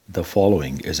The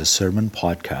following is a sermon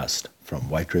podcast from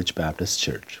White Ridge Baptist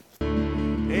Church.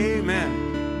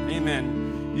 Amen.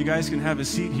 Amen. You guys can have a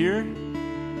seat here.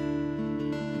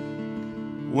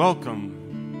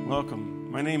 Welcome. Welcome.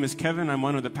 My name is Kevin. I'm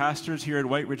one of the pastors here at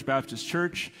White Ridge Baptist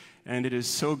Church, and it is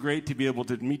so great to be able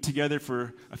to meet together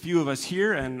for a few of us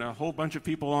here and a whole bunch of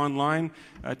people online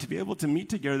to be able to meet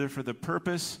together for the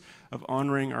purpose of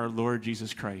honoring our Lord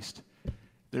Jesus Christ.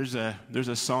 There's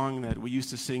a song that we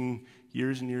used to sing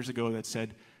years and years ago that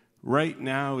said, "Right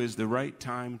now is the right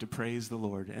time to praise the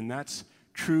Lord." And that's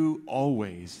true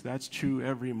always. That's true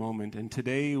every moment. And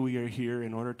today we are here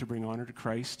in order to bring honor to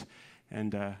Christ.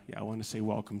 And I want to say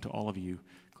welcome to all of you.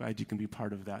 Glad you can be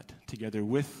part of that together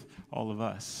with all of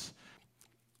us.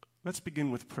 Let's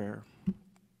begin with prayer.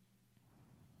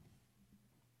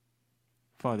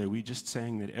 Father, we just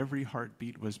sang that every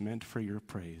heartbeat was meant for your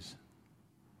praise.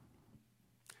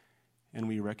 And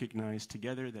we recognize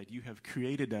together that you have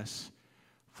created us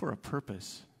for a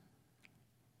purpose.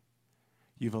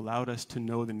 You've allowed us to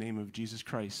know the name of Jesus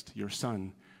Christ, your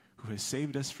Son, who has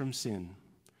saved us from sin,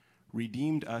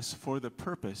 redeemed us for the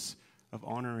purpose of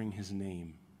honoring his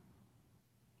name.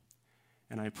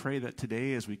 And I pray that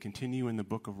today, as we continue in the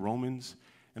book of Romans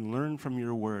and learn from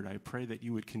your word, I pray that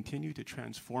you would continue to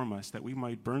transform us, that we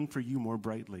might burn for you more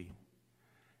brightly.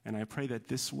 And I pray that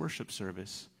this worship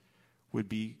service would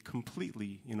be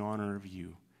completely in honor of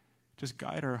you. Just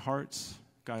guide our hearts,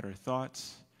 guide our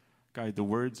thoughts, guide the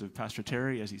words of Pastor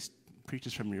Terry as he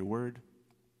preaches from your word.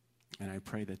 And I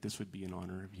pray that this would be in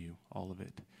honor of you, all of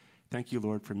it. Thank you,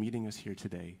 Lord, for meeting us here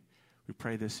today. We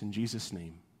pray this in Jesus'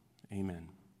 name. Amen.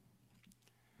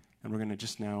 And we're going to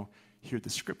just now hear the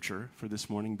scripture for this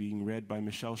morning being read by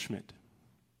Michelle Schmidt.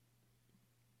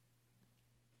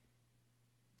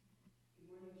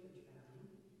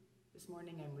 This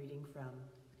morning I'm reading from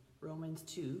Romans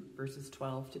 2, verses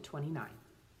 12 to 29.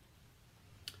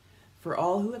 For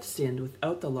all who have sinned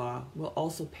without the law will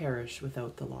also perish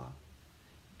without the law,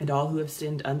 and all who have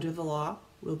sinned under the law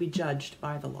will be judged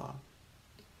by the law.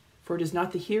 For it is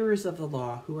not the hearers of the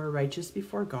law who are righteous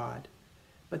before God,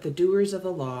 but the doers of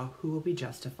the law who will be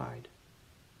justified.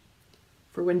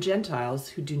 For when Gentiles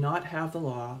who do not have the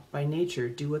law by nature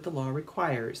do what the law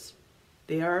requires,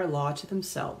 they are a law to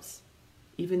themselves,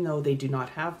 even though they do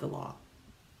not have the law.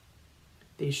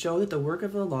 They show that the work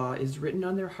of the law is written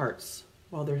on their hearts,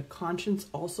 while their conscience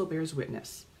also bears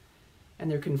witness, and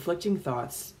their conflicting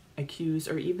thoughts accuse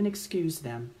or even excuse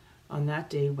them on that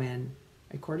day when,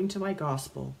 according to my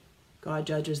gospel, God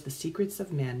judges the secrets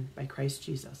of men by Christ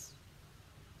Jesus.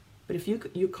 But if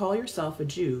you call yourself a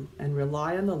Jew and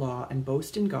rely on the law and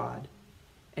boast in God,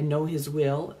 and know his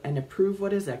will and approve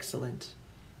what is excellent,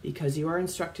 because you are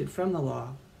instructed from the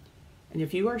law, and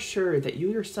if you are sure that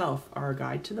you yourself are a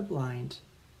guide to the blind,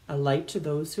 a light to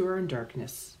those who are in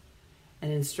darkness,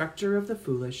 an instructor of the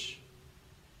foolish,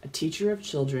 a teacher of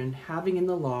children, having in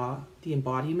the law the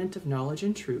embodiment of knowledge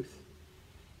and truth,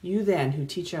 you then who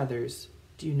teach others,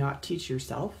 do you not teach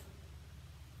yourself?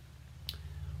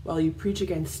 While you preach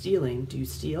against stealing, do you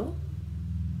steal?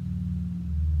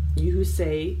 You who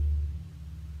say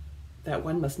that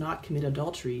one must not commit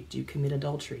adultery, do you commit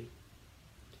adultery?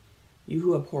 You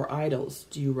who abhor idols,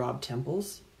 do you rob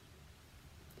temples?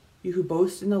 You who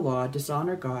boast in the law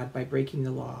dishonor God by breaking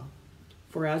the law.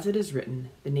 For as it is written,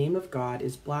 the name of God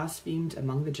is blasphemed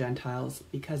among the Gentiles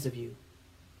because of you.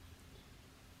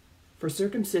 For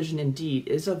circumcision indeed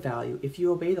is of value if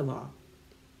you obey the law,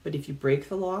 but if you break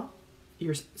the law,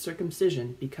 your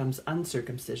circumcision becomes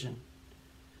uncircumcision.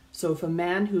 So if a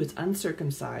man who is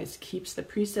uncircumcised keeps the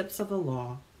precepts of the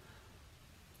law,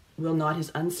 will not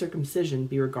his uncircumcision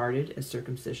be regarded as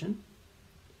circumcision?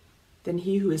 Then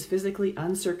he who is physically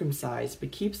uncircumcised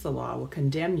but keeps the law will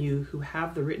condemn you who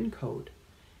have the written code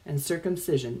and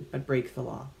circumcision but break the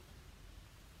law.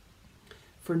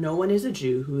 For no one is a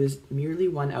Jew who is merely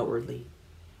one outwardly,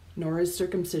 nor is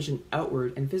circumcision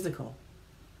outward and physical.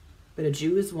 But a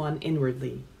Jew is one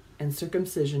inwardly, and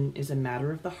circumcision is a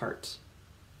matter of the heart,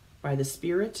 by the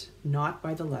Spirit, not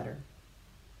by the letter.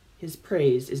 His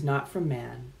praise is not from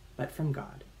man, but from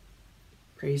God.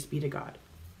 Praise be to God.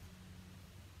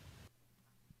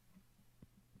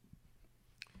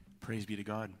 Praise be to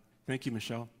God. Thank you,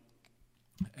 Michelle.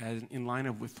 As in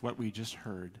line with what we just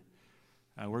heard,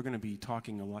 we're going to be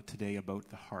talking a lot today about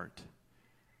the heart.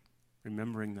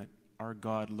 Remembering that our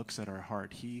God looks at our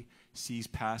heart. He sees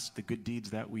past the good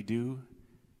deeds that we do.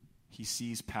 He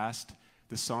sees past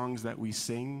the songs that we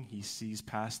sing. He sees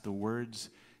past the words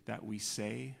that we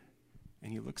say.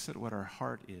 And he looks at what our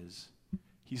heart is.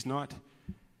 He's not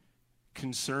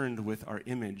concerned with our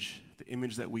image, the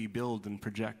image that we build and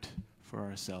project for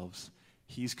ourselves.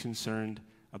 He's concerned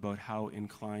about how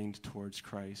inclined towards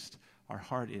Christ our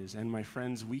heart is. And my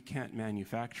friends, we can't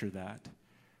manufacture that.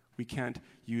 We can't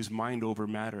use mind over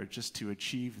matter just to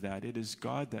achieve that. It is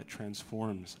God that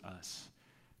transforms us.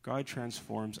 God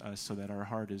transforms us so that our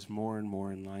heart is more and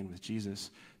more in line with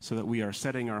Jesus, so that we are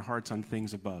setting our hearts on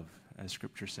things above, as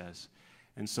Scripture says.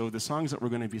 And so the songs that we're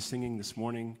going to be singing this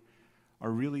morning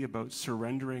are really about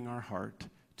surrendering our heart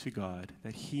to God,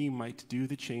 that He might do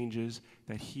the changes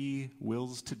that He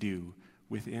wills to do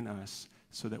within us,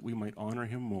 so that we might honor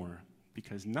Him more,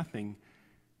 because nothing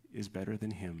is better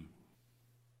than Him.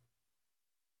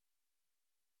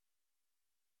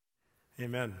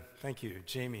 Amen. Thank you,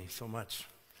 Jamie, so much.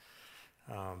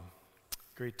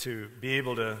 Great to be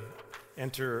able to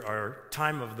enter our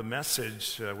time of the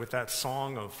message with that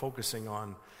song of focusing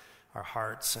on our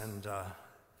hearts and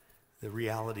the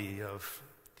reality of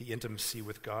the intimacy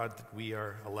with God that we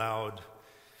are allowed.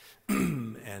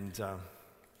 And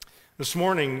this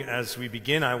morning, as we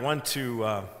begin, I want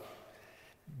to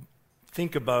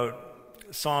think about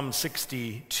Psalm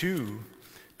 62.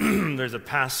 There's a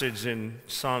passage in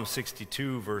Psalm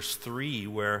 62, verse 3,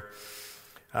 where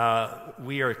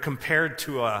we are compared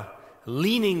to a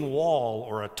leaning wall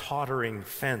or a tottering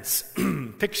fence.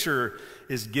 Picture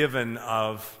is given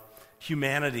of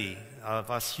humanity, of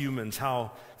us humans,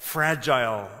 how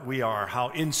fragile we are,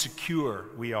 how insecure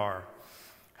we are,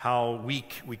 how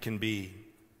weak we can be.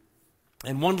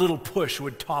 And one little push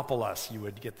would topple us. You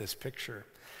would get this picture.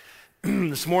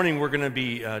 This morning we're going to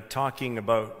be talking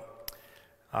about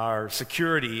our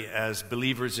security as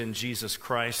believers in Jesus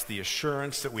Christ, the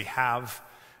assurance that we have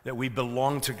that we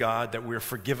belong to God, that we're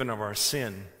forgiven of our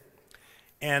sin.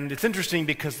 And it's interesting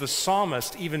because the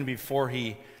psalmist, even before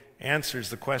he answers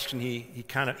the question, he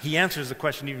answers the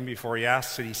question even before he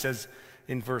asks it. He says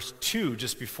in verse 2,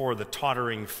 just before the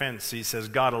tottering fence, he says,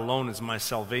 God alone is my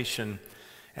salvation,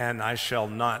 and I shall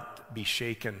not be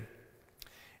shaken.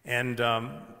 And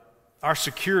our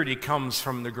security comes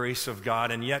from the grace of God,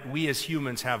 and yet we as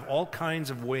humans have all kinds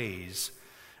of ways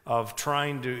of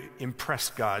trying to impress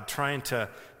God, trying to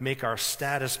make our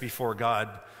status before God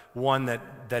one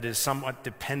that is somewhat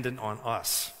dependent on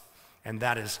us. And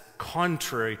that is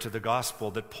contrary to the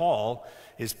gospel that Paul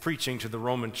is preaching to the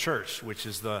Roman church, which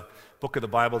is the book of the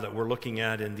Bible that we're looking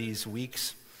at in these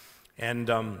weeks. And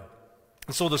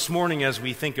so this morning, as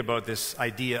we think about this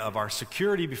idea of our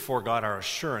security before God, our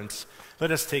assurance, let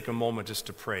us take a moment just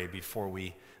to pray before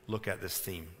we look at this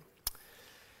theme.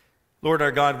 Lord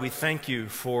our God, we thank you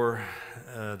for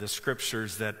the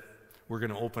scriptures that we're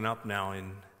going to open up now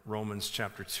in Romans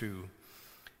chapter 2.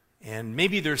 And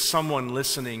maybe there's someone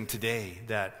listening today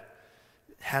that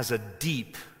has a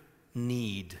deep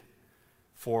need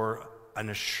for an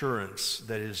assurance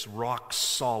that is rock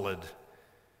solid,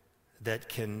 that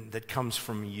comes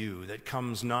from you, that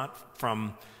comes not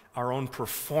from our own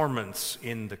performance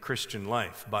in the Christian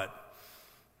life, but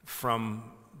from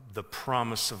the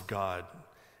promise of God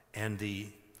and the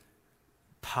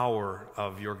power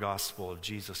of your gospel of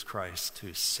Jesus Christ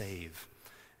to save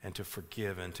and to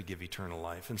forgive and to give eternal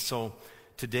life. And so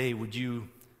today, would you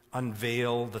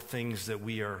unveil the things that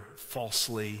we are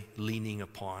falsely leaning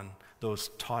upon, those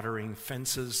tottering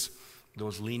fences,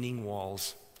 those leaning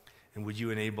walls, and would you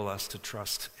enable us to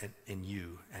trust in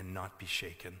you and not be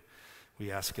shaken? We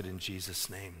ask it in Jesus'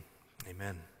 name.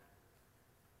 Amen.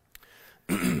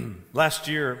 Last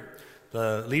year,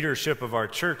 the leadership of our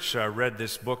church read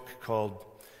this book called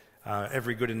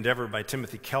Every Good Endeavor by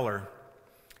Timothy Keller.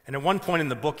 And at one point in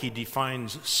the book, he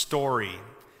defines story.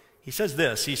 He says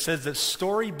this, he says that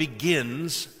story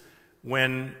begins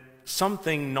when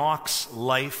something knocks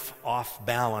life off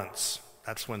balance.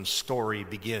 That's when story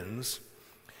begins.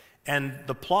 And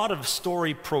the plot of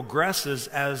story progresses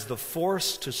as the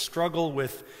force to struggle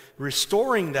with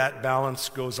restoring that balance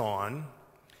goes on.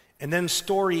 And then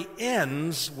story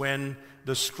ends when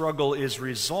the struggle is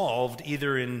resolved,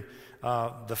 either in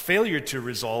the failure to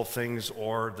resolve things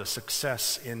or the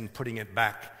success in putting it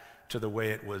back to the way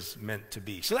it was meant to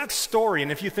be. So that's story.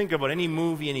 And if you think about any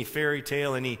movie, any fairy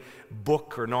tale, any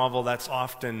book or novel, that's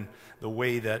often the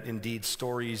way that indeed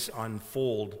stories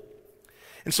unfold.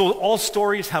 And so all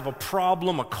stories have a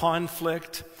problem, a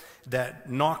conflict that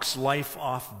knocks life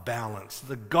off balance.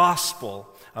 The gospel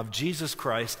of Jesus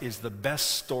Christ is the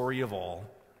best story of all.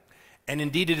 And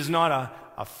indeed, it is not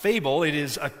a fable. It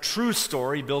is a true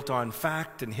story built on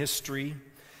fact and history.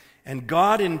 And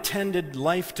God intended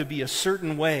life to be a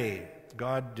certain way.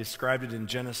 God described it in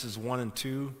Genesis 1 and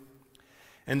 2.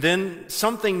 And then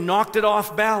something knocked it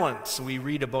off balance. We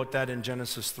read about that in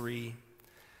Genesis 3.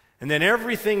 And then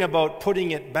everything about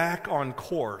putting it back on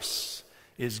course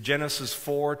is Genesis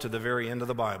 4 to the very end of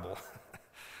the Bible.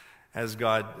 as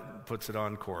God puts it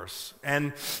on course.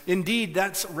 And indeed,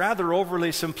 that's rather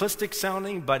overly simplistic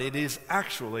sounding, but it is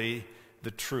actually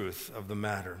the truth of the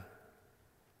matter.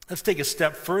 Let's take a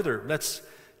step further. Let's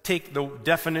take the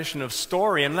definition of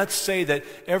story, and let's say that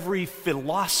every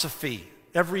philosophy,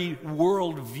 every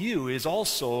worldview is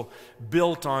also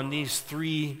built on these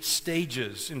three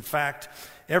stages. In fact,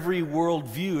 every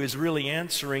worldview is really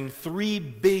answering three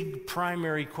big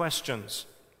primary questions.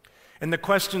 And the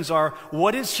questions are,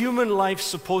 what is human life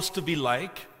supposed to be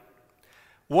like?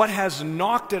 What has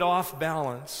knocked it off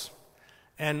balance?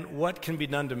 And what can be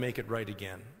done to make it right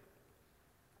again?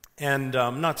 And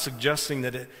I'm not suggesting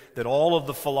that all of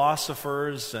the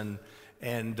philosophers and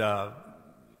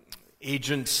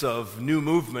agents of new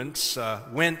movements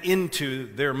went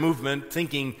into their movement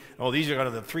thinking, oh, these are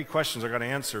the three questions I've got to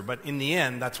answer. But in the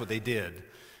end, that's what they did.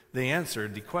 They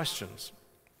answered the questions.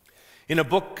 In a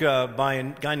book by a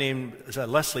guy named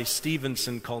Leslie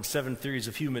Stevenson called 7 Theories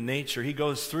of Human Nature, he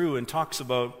goes through and talks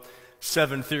about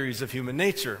 7 theories of human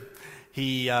nature.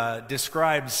 He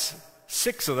describes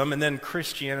 6 of them, and then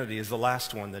Christianity is the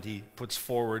last one that he puts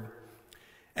forward.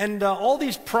 And all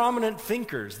these prominent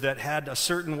thinkers that had a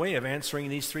certain way of answering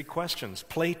these 3 questions.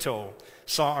 Plato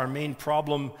saw our main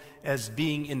problem as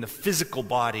being in the physical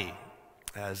body,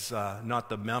 as not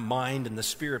the mind and the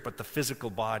spirit, but the physical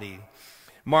body.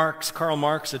 Karl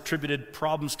Marx attributed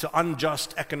problems to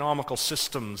unjust economical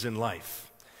systems in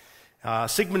life.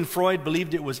 Sigmund Freud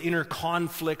believed it was inner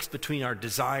conflicts between our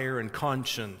desire and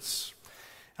conscience.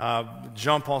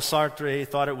 Jean-Paul Sartre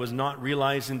thought it was not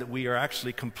realizing that we are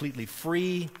actually completely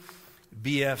free.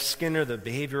 B.F. Skinner, the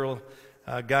behavioral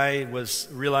guy, was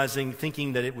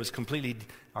thinking that it was completely,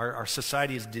 our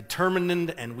society is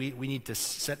determined and we need to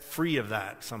set free of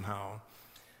that somehow.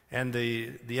 And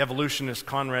the evolutionist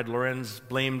Konrad Lorenz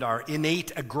blamed our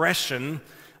innate aggression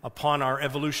upon our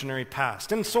evolutionary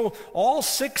past. And so all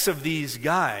 6 of these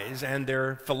guys and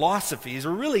their philosophies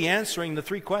are really answering the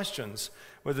 3 questions,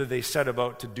 whether they set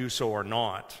about to do so or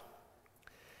not.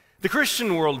 The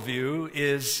Christian worldview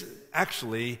is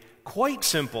actually quite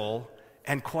simple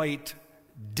and quite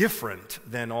different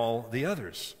than all the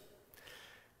others.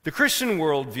 The Christian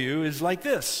worldview is like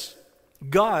this.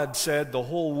 God said the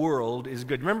whole world is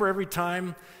good. Remember every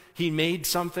time he made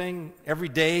something, every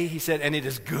day he said, and it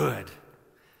is good.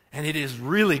 And it is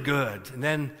really good. And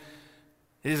then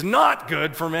it is not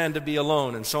good for man to be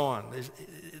alone, and so on.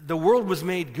 The world was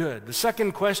made good. The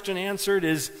second question answered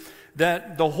is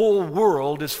that the whole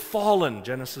world is fallen,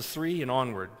 Genesis 3 and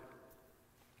onward.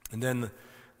 And then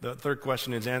the third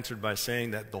question is answered by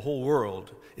saying that the whole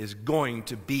world is going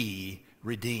to be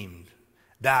redeemed.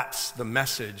 That's the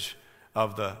message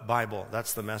of the Bible.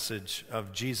 That's the message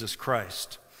of Jesus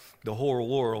Christ. The whole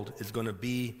world is going to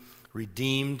be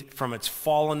redeemed from its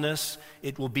fallenness.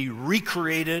 It will be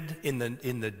recreated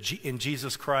in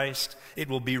Jesus Christ. It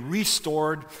will be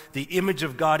restored. The image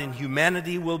of God in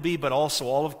humanity will be, but also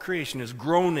all of creation is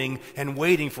groaning and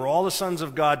waiting for all the sons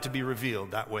of God to be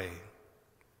revealed that way.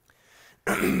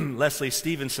 Leslie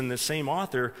Stevenson, the same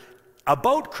author,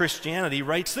 about Christianity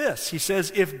writes this. He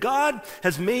says, if God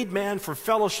has made man for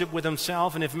fellowship with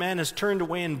himself, and if man has turned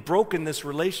away and broken this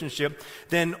relationship,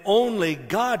 then only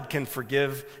God can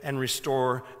forgive and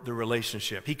restore the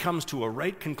relationship. He comes to a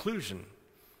right conclusion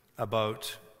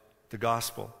about the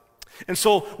gospel. And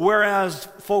so, whereas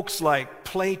folks like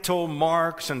Plato,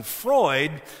 Marx, and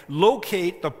Freud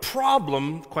locate the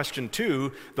problem, question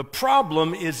 2, the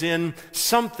problem is in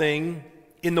something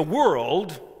in the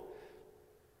world.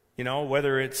 You know,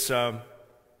 whether it's the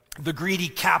greedy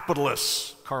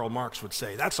capitalists, Karl Marx would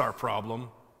say, that's our problem.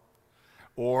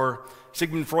 Or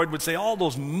Sigmund Freud would say, all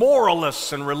those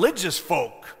moralists and religious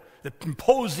folk that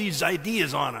impose these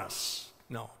ideas on us.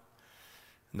 No.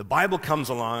 And the Bible comes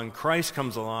along, Christ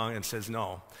comes along and says,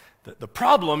 no. The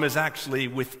problem is actually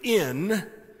within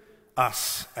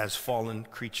us as fallen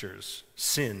creatures.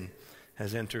 Sin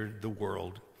has entered the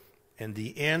world. And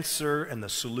the answer and the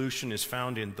solution is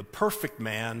found in the perfect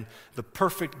man, the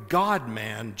perfect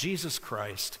God-man, Jesus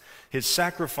Christ, his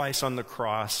sacrifice on the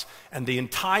cross, and the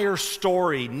entire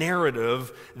story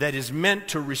narrative that is meant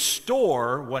to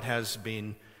restore what has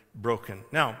been broken.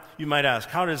 Now, you might ask,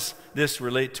 how does this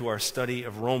relate to our study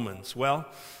of Romans? Well,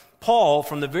 Paul,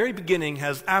 from the very beginning,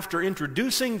 has, after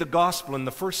introducing the gospel in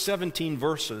the first 17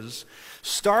 verses,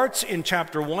 starts in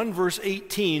chapter 1, verse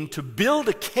 18, to build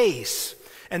a case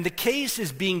And the case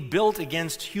is being built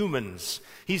against humans.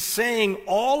 He's saying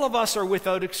all of us are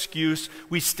without excuse.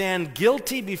 We stand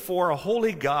guilty before a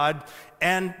holy God,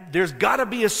 and there's got to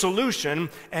be a solution.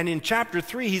 And in chapter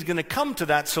 3, he's going to come to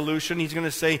that solution. He's going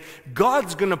to say,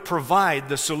 God's going to provide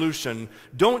the solution.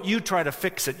 Don't you try to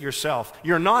fix it yourself.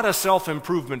 You're not a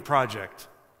self-improvement project.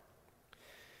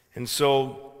 And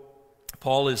so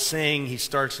Paul is saying, he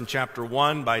starts in chapter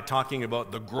 1 by talking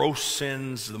about the gross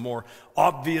sins, the more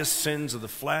obvious sins of the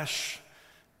flesh.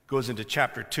 Goes into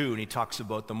chapter 2 and he talks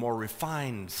about the more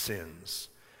refined sins,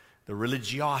 the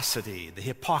religiosity, the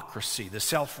hypocrisy, the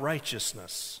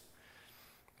self-righteousness.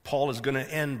 Paul is going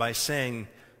to end by saying,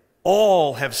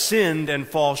 all have sinned and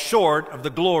fall short of the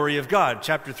glory of God.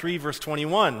 Chapter 3, verse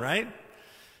 21, right?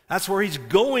 That's where he's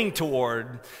going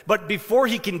toward. But before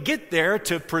he can get there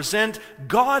to present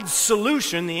God's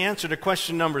solution, the answer to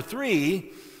question number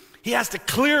 3, he has to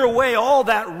clear away all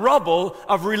that rubble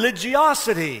of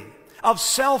religiosity, of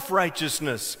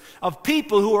self-righteousness, of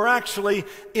people who are actually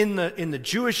in the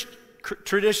Jewish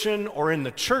tradition or in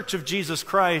the church of Jesus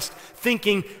Christ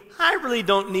thinking, I really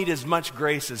don't need as much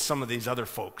grace as some of these other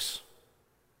folks.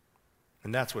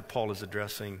 And that's what Paul is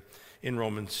addressing in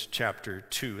Romans chapter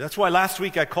 2. That's why last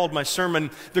week I called my sermon,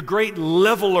 The Great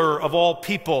Leveler of All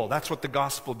People. That's what the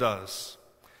gospel does.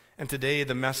 And today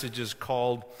the message is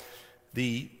called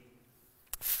The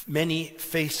Many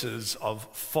Faces of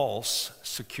False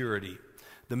Security.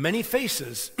 The many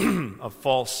faces of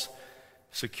false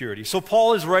security. So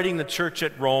Paul is writing the church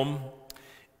at Rome,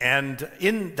 and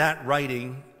in that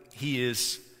writing he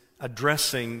is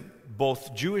addressing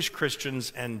both Jewish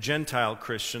Christians and Gentile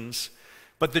Christians.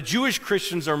 But the Jewish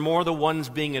Christians are more the ones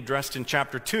being addressed in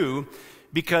chapter 2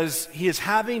 because he is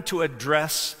having to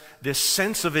address this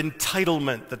sense of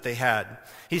entitlement that they had.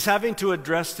 He's having to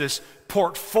address this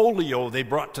portfolio they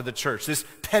brought to the church, this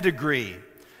pedigree,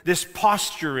 this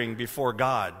posturing before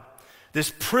God,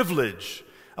 this privilege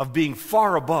of being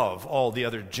far above all the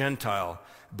other Gentile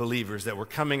believers that were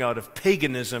coming out of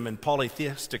paganism and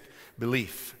polytheistic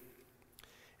belief.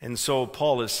 And so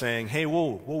Paul is saying, hey,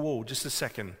 whoa, just a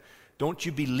second. Don't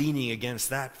you be leaning against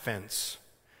that fence.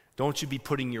 Don't you be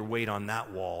putting your weight on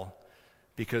that wall,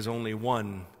 because only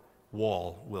one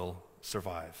wall will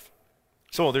survive.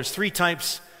 So there's 3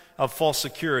 types of false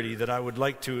security that I would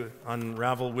like to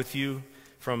unravel with you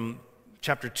from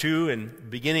chapter 2,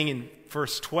 and beginning in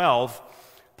verse 12,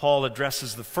 Paul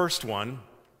addresses the first one,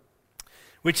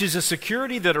 which is a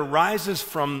security that arises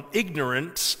from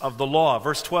ignorance of the law.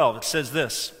 Verse 12, it says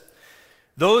this,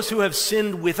 those who have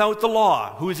sinned without the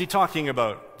law, who is he talking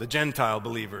about? The Gentile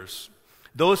believers.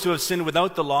 Those who have sinned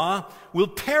without the law will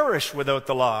perish without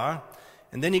the law.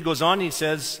 And then he goes on, he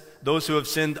says, those who have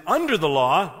sinned under the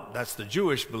law, that's the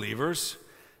Jewish believers,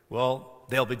 well,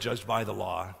 they'll be judged by the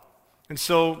law. And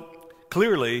so,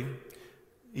 clearly,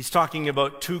 he's talking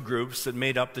about 2 groups that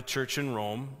made up the church in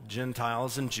Rome,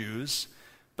 Gentiles and Jews.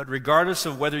 But regardless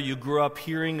of whether you grew up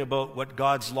hearing about what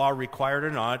God's law required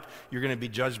or not, you're going to be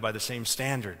judged by the same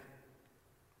standard.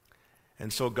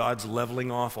 And so God's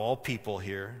leveling off all people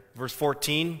here. Verse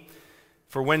 14,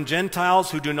 for when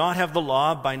Gentiles who do not have the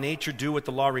law by nature do what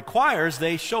the law requires,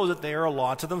 they show that they are a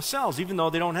law to themselves, even though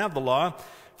they don't have the law.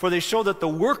 For they show that the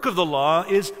work of the law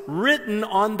is written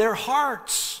on their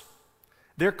hearts.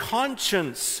 Their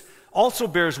conscience also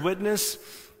bears witness,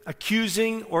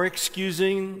 accusing or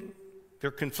excusing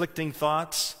their conflicting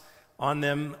thoughts on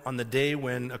them on the day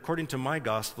when, according to my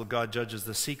gospel, God judges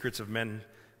the secrets of men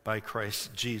by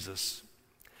Christ Jesus.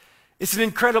 It's an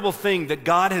incredible thing that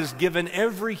God has given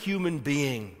every human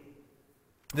being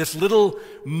this little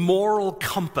moral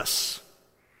compass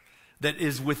that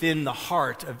is within the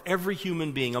heart of every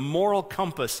human being, a moral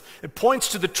compass. It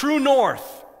points to the true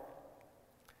north,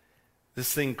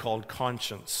 this thing called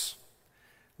conscience.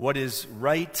 What is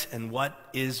right and what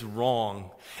is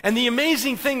wrong. And the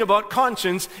amazing thing about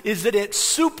conscience is that it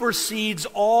supersedes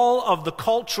all of the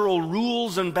cultural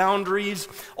rules and boundaries,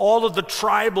 all of the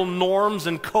tribal norms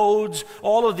and codes,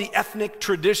 all of the ethnic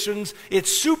traditions. It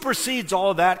supersedes all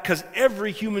of that because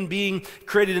every human being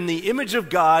created in the image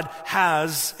of God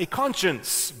has a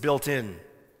conscience built in.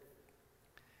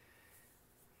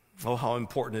 Oh, how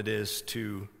important it is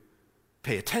to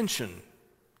pay attention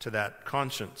to that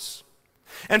conscience.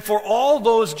 And for all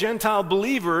those Gentile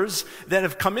believers that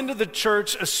have come into the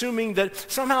church assuming that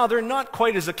somehow they're not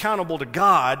quite as accountable to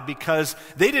God because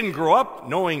they didn't grow up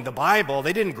knowing the Bible,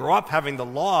 they didn't grow up having the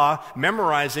law,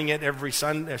 memorizing it every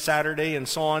Sunday, Saturday, and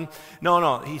so on.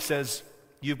 No, he says,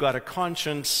 you've got a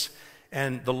conscience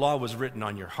and the law was written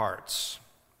on your hearts.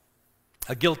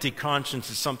 A guilty conscience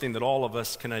is something that all of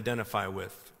us can identify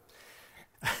with.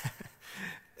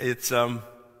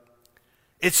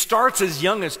 It starts as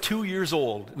young as 2 years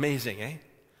old. Amazing, eh?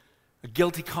 A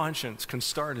guilty conscience can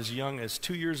start as young as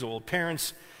 2 years old.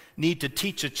 Parents need to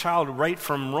teach a child right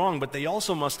from wrong, but they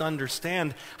also must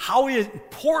understand how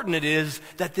important it is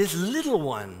that this little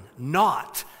one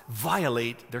not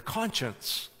violate their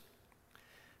conscience,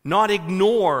 not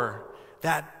ignore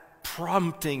that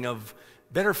prompting of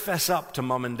better fess up to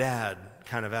mom and dad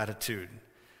kind of attitude,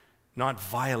 not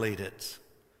violate it,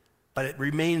 but it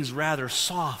remains rather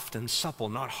soft and supple,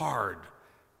 not hard,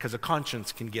 because a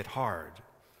conscience can get hard.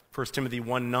 1 Timothy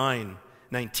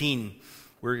 1:19,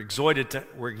 we're exhorted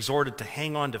to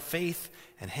hang on to faith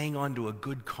and hang on to a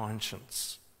good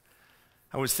conscience.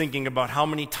 I was thinking about how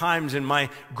many times in my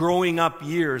growing up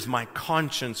years my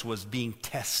conscience was being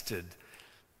tested.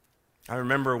 I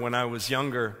remember when I was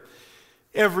younger,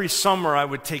 every summer I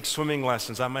would take swimming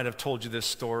lessons. I might have told you this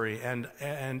story. And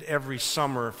every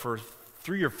summer for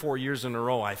 3 or 4 years in a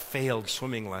row, I failed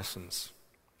swimming lessons.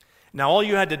 Now, all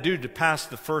you had to do to pass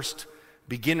the first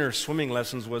beginner swimming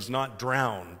lessons was not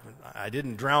drown. I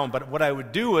didn't drown, but what I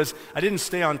would do is I didn't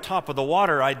stay on top of the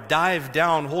water. I'd dive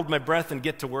down, hold my breath, and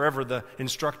get to wherever the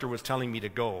instructor was telling me to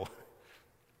go.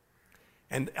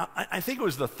 And I think it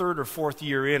was the 3rd or 4th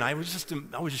year in, I was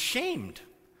ashamed.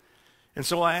 And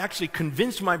so I actually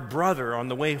convinced my brother on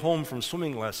the way home from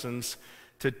swimming lessons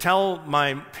to tell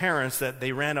my parents that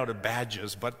they ran out of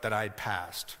badges, but that I'd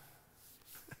passed.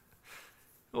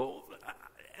 Well,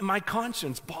 my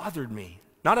conscience bothered me.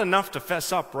 Not enough to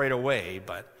fess up right away,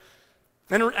 but...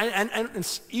 And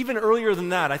even earlier than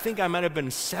that, I think I might have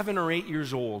been 7 or 8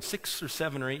 years old, 6 or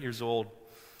 7 or 8 years old.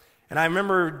 And I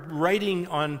remember writing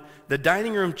on the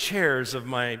dining room chairs of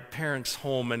my parents'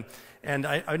 home, and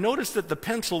I noticed that the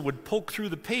pencil would poke through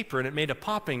the paper and it made a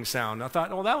popping sound. I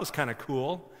thought, oh, that was kind of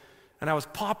cool. And I was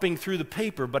popping through the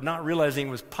paper, but not realizing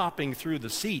it was popping through the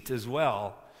seat as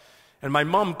well. And my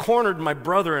mom cornered my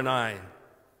brother and I.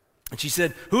 And she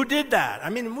said, who did that? I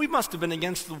mean, we must have been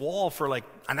against the wall for like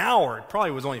an hour. It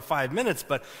probably was only 5 minutes,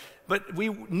 but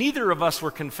neither of us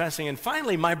were confessing. And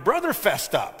finally, my brother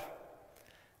fessed up.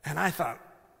 And I thought,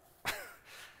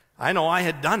 I know I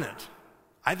had done it.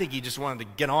 I think he just wanted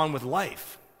to get on with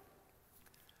life.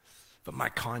 But my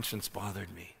conscience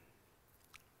bothered me.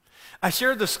 I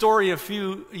shared the story a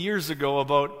few years ago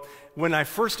about when I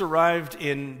first arrived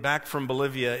back from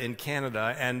Bolivia in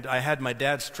Canada, and I had my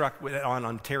dad's truck on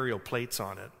Ontario plates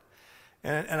on it.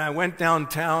 And I went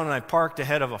downtown and I parked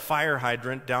ahead of a fire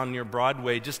hydrant down near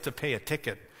Broadway just to pay a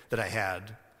ticket that I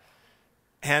had.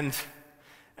 And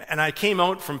I came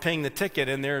out from paying the ticket,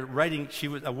 and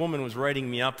a woman was writing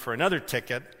me up for another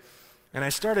ticket. And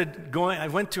I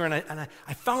went to her, and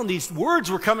I found these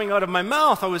words were coming out of my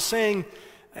mouth. I was saying,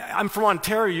 I'm from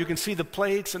Ontario, you can see the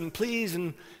plates, and please,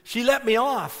 and she let me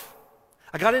off.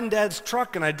 I got in Dad's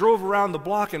truck, and I drove around the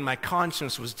block, and my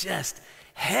conscience was just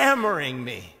hammering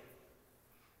me.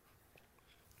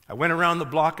 I went around the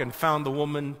block and found the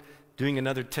woman doing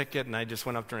another ticket, and I just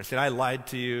went up to her and said, I lied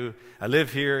to you. I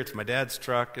live here. It's my dad's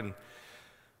truck. And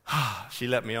she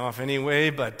let me off anyway,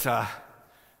 but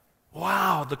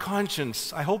wow, the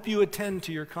conscience. I hope you attend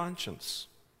to your conscience.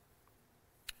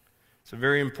 It's a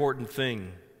very important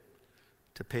thing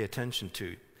to pay attention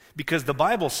to, because the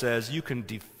Bible says you can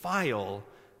defile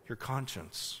your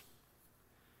conscience.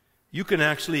 You can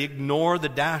actually ignore the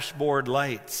dashboard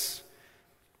lights.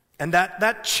 And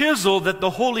that chisel that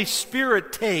the Holy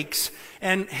Spirit takes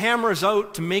and hammers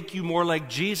out to make you more like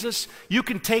Jesus, you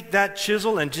can take that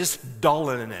chisel and just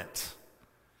dullien it.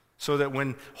 So that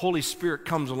when Holy Spirit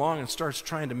comes along and starts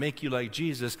trying to make you like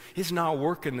Jesus, it's not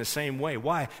working the same way.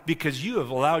 Why? Because you have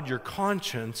allowed your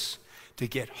conscience to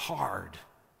get hard,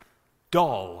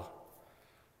 dull,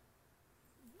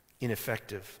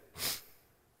 ineffective.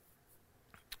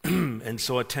 And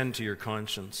so attend to your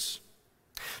conscience.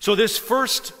 So this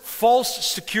first false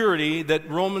security that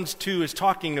Romans 2 is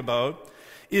talking about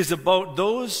is about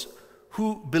those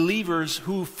believers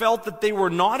who felt that they were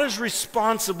not as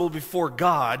responsible before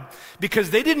God because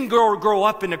they didn't grow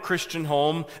up in a Christian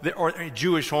home or a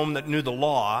Jewish home that knew the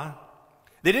law.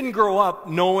 They didn't grow up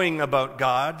knowing about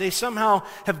God. They somehow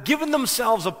have given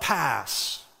themselves a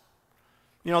pass.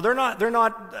 You know, they're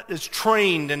not as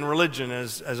trained in religion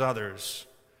as others.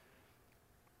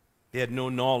 They had no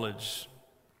knowledge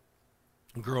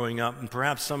growing up. And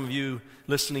perhaps some of you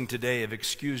listening today have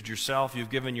excused yourself. You've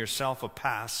given yourself a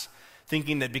pass,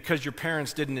 thinking that because your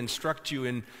parents didn't instruct you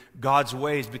in God's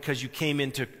ways, because you came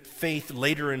into faith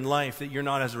later in life, that you're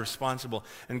not as responsible.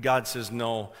 And God says,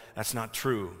 no, that's not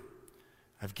true.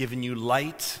 I've given you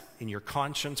light in your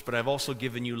conscience, but I've also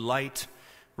given you light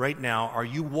right now. Are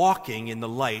you walking in the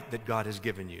light that God has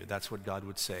given you? That's what God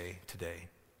would say today.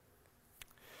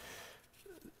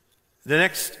 The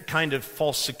next kind of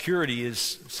false security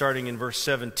is starting in verse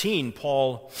 17.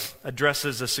 Paul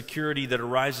addresses a security that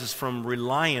arises from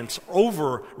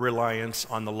over-reliance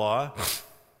on the law.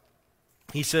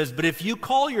 He says, "But if you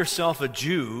call yourself a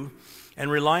Jew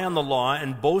and rely on the law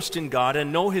and boast in God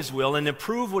and know His will and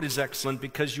approve what is excellent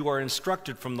because you are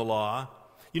instructed from the law."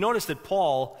 You notice that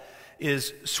Paul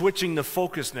is switching the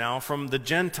focus now from the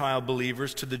Gentile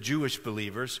believers to the Jewish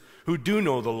believers who do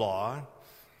know the law.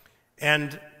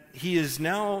 And he is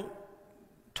now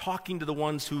talking to the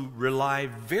ones who rely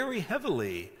very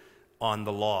heavily on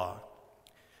the law.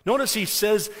 Notice he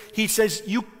says,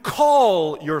 you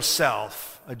call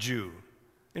yourself a Jew.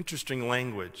 Interesting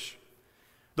language.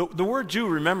 The word Jew,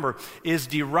 remember, is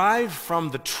derived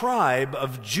from the tribe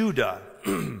of Judah.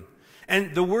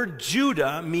 And the word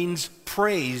Judah means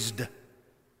praised.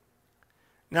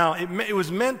 Now, it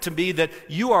was meant to be that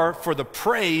you are for the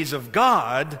praise of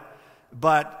God,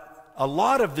 but a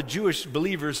lot of the Jewish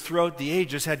believers throughout the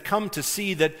ages had come to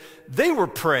see that they were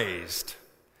praised.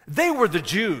 They were the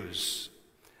Jews.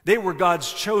 They were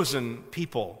God's chosen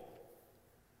people.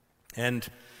 And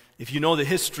if you know the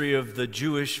history of the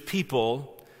Jewish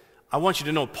people, I want you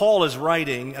to know Paul is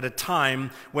writing at a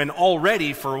time when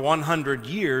already for 100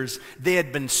 years they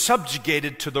had been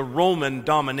subjugated to the Roman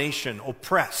domination,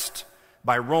 oppressed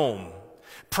by Rome.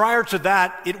 Prior to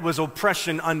that, it was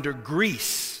oppression under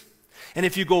Greece. And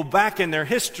if you go back in their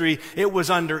history, it was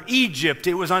under Egypt,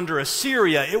 it was under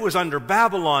Assyria, it was under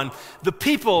Babylon. The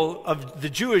people of the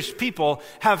Jewish people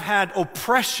have had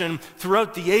oppression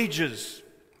throughout the ages.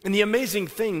 And the amazing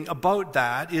thing about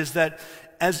that is that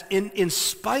as in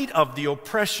spite of the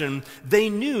oppression, they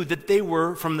knew that they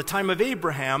were, from the time of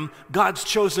Abraham, God's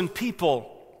chosen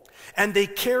people. And they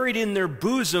carried in their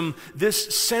bosom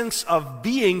this sense of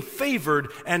being favored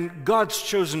and God's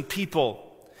chosen people.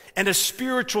 And a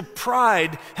spiritual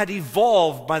pride had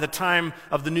evolved by the time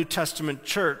of the New Testament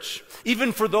church.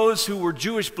 Even for those who were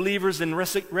Jewish believers and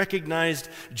recognized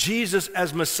Jesus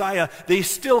as Messiah, they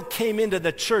still came into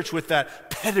the church with that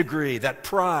pedigree, that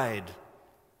pride.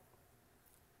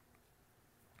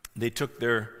 They took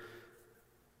their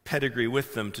pedigree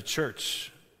with them to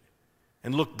church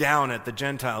and looked down at the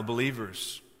Gentile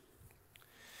believers.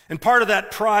 And part of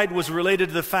that pride was related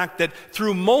to the fact that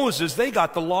through Moses, they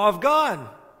got the law of God.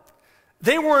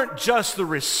 They weren't just the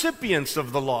recipients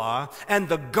of the law and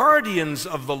the guardians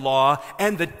of the law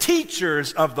and the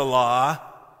teachers of the law.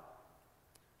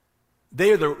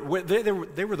 They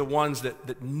were the ones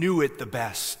that knew it the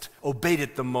best, obeyed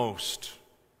it the most.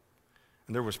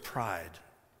 And there was pride.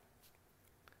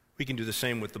 We can do the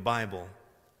same with the Bible.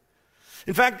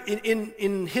 In fact,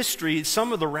 in history,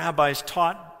 some of the rabbis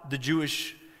taught the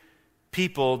Jewish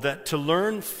people that to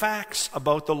learn facts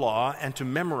about the law and to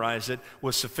memorize it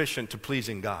was sufficient to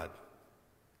pleasing God.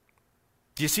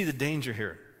 Do you see the danger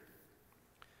here?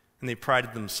 And they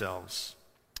prided themselves.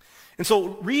 And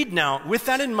so read now, with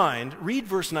that in mind, read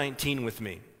verse 19 with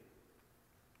me.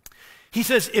 He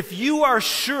says, "If you are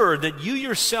sure that you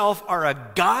yourself are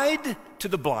a guide to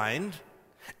the blind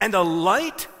and a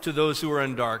light to those who are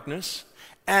in darkness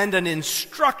and an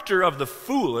instructor of the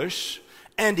foolish,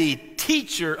 and a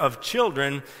teacher of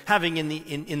children, having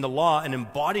in the law an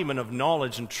embodiment of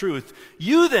knowledge and truth,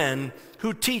 you then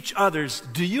who teach others,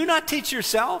 do you not teach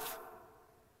yourself?"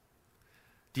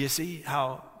 Do you see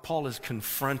how Paul is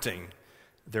confronting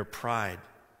their pride?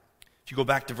 If you go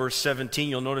back to verse 17,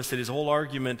 you'll notice that his whole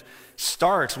argument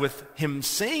starts with him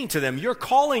saying to them, you're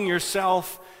calling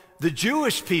yourself the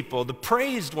Jewish people, the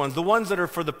praised ones, the ones that are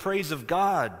for the praise of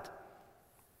God.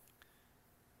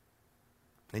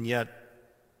 And yet,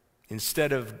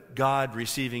 instead of God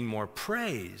receiving more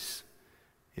praise,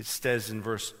 it says in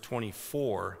verse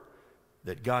 24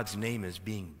 that God's name is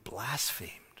being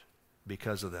blasphemed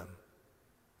because of them.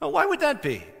 Well, why would that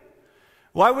be?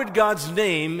 Why would God's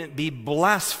name be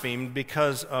blasphemed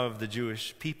because of the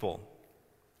Jewish people?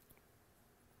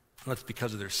 Well, it's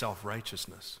because of their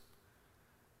self-righteousness.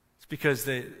 It's because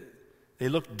they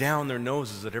look down their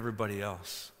noses at everybody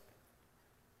else.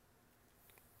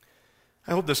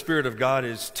 I hope the Spirit of God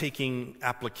is taking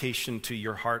application to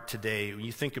your heart today. When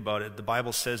you think about it, the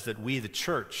Bible says that we, the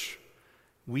church,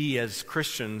 we as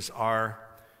Christians are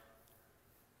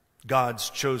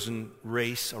God's chosen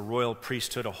race, a royal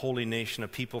priesthood, a holy nation, a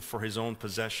people for His own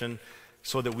possession,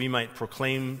 so that we might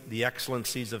proclaim the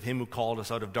excellencies of Him who called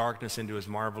us out of darkness into His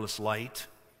marvelous light.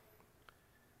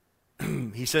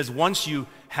 He says, once you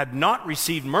had not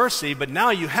received mercy, but now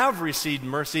you have received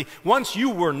mercy. Once you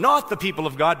were not the people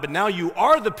of God, but now you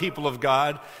are the people of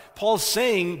God. Paul's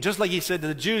saying, just like he said to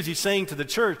the Jews, he's saying to the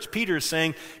church, Peter is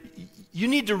saying, you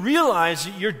need to realize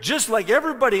you're just like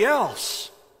everybody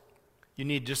else. you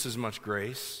need just as much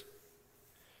grace.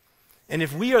 And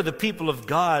if we are the people of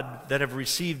God that have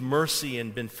received mercy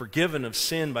and been forgiven of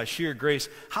sin by sheer grace,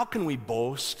 how can we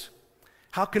boast?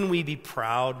 How can we be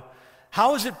proud?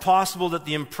 How is it possible that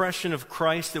the impression of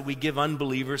Christ that we give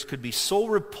unbelievers could be so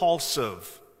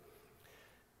repulsive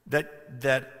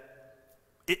that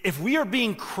if we are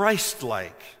being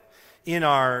Christ-like in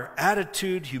our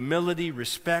attitude, humility,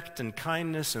 respect, and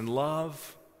kindness and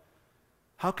love,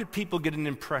 how could people get an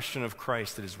impression of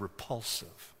Christ that is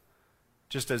repulsive?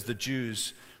 Just as the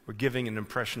Jews were giving an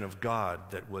impression of God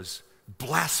that was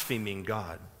blaspheming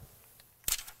God.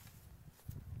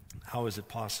 How is it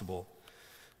possible?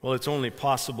 Well, it's only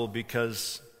possible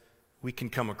because we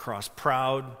can come across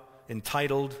proud,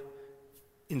 entitled,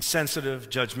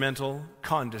 insensitive, judgmental,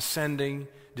 condescending,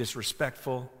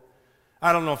 disrespectful.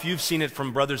 I don't know if you've seen it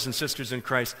from brothers and sisters in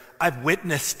Christ. I've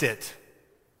witnessed it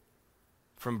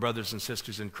from brothers and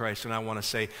sisters in Christ, and I want to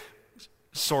say,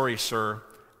 sorry, sir,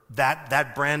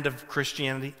 that brand of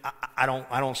Christianity, I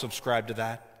don't subscribe to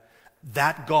that.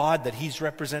 That God that he's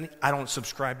representing, I don't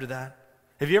subscribe to that.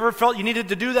 Have you ever felt you needed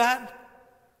to do that?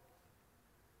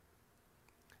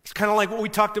 It's kind of like what we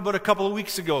talked about a couple of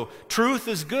weeks ago. Truth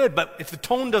is good, but if the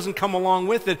tone doesn't come along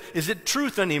with it, is it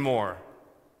truth anymore?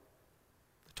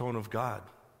 The tone of God.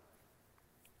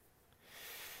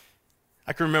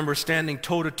 I can remember standing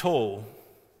toe-to-toe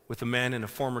with a man in a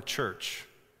former church.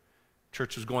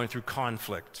 Church was going through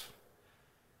conflict.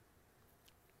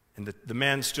 And the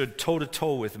man stood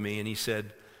toe-to-toe with me, and he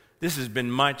said, this has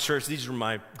been my church. These are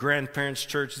my grandparents'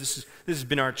 church. This has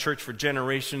been our church for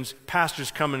generations. Pastors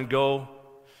come and go.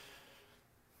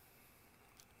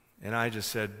 And I just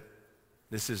said,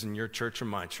 this isn't your church or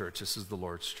my church. This is the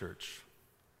Lord's church.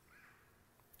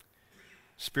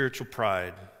 Spiritual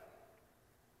pride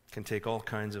can take all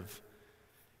kinds of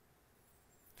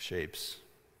shapes.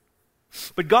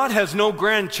 But God has no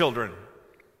grandchildren.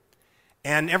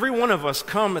 And every one of us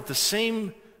come at the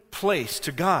same place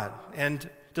to God. And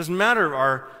it doesn't matter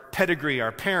our pedigree,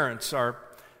 our parents, our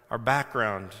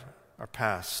background, our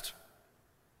past.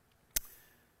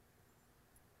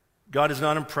 God is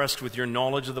not impressed with your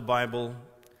knowledge of the Bible,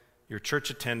 your church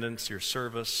attendance, your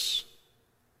service.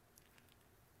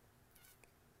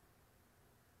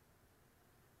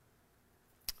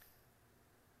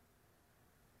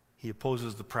 He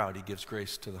opposes the proud. He gives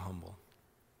grace to the humble.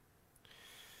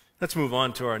 Let's move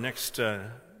on to our next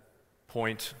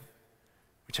point,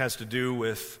 which has to do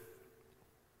with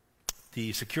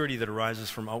the security that arises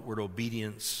from outward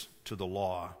obedience to the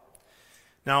law.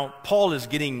 Now, Paul is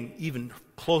getting even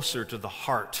closer to the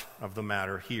heart of the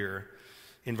matter here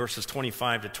in verses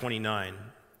 25 to 29.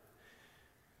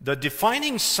 The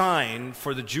defining sign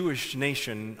for the Jewish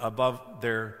nation above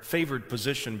their favored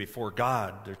position before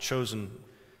God, their chosen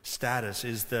status,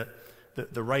 is the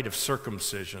rite of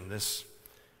circumcision, this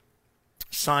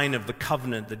sign of the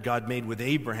covenant that God made with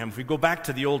Abraham. If we go back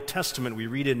to the Old Testament, we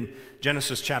read in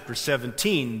Genesis chapter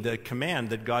 17 the command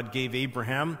that God gave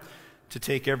Abraham to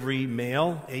take every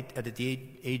male at the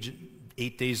age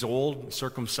 8 days old,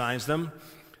 circumcise them.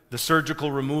 The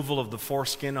surgical removal of the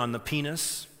foreskin on the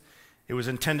penis. It was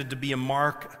intended to be a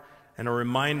mark and a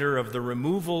reminder of the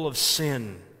removal of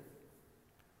sin.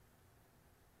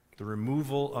 The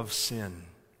removal of sin.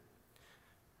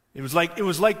 It was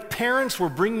like parents were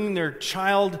bringing their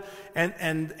child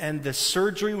and the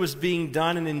surgery was being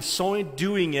done, and in so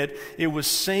doing it, it was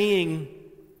saying,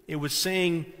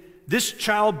 this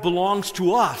child belongs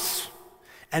to us,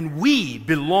 and we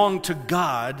belong to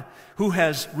God, who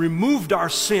has removed our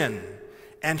sin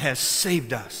and has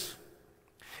saved us.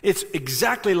 It's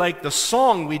exactly like the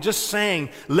song we just sang,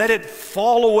 "Let it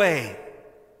fall away."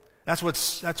 That's what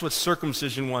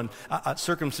circumcision was.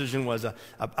 Circumcision was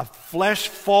a flesh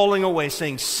falling away,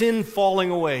 saying sin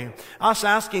falling away. Us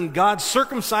asking God,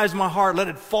 circumcise my heart, let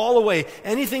it fall away.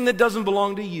 Anything that doesn't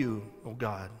belong to you, oh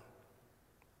God.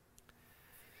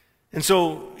 And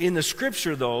so in the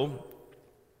scripture, though,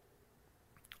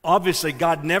 obviously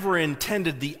God never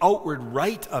intended the outward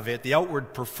rite of it, the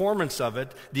outward performance of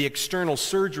it, the external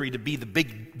surgery to be the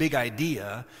big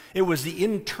idea. It was the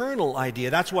internal idea.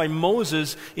 That's why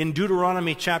Moses in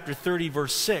Deuteronomy chapter 30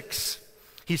 verse 6,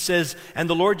 he says, "And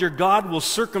the Lord your God will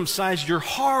circumcise your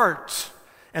heart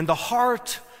and the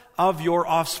heart of your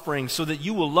offspring, so that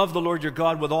you will love the Lord your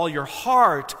God with all your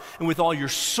heart and with all your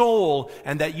soul,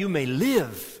 and that you may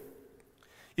live."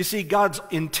 You see, God's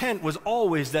intent was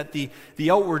always that the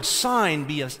outward sign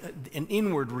be an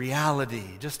inward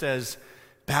reality, just as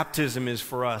baptism is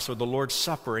for us, or the Lord's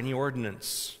Supper, any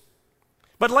ordinance.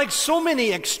 But like so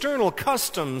many external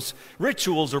customs,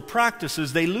 rituals, or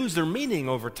practices, they lose their meaning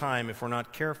over time if we're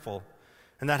not careful.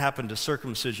 And that happened to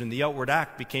circumcision. The outward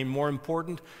act became more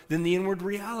important than the inward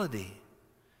reality.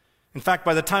 In fact,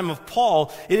 by the time of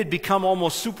Paul, it had become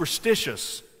almost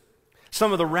superstitious.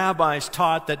 Some of the rabbis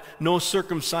taught that no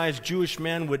circumcised Jewish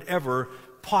man would ever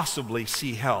possibly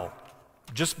see hell,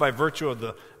 just by virtue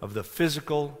of the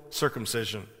physical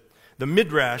circumcision. The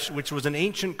Midrash, which was an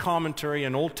ancient commentary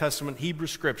on Old Testament Hebrew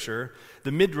scripture,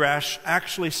 the Midrash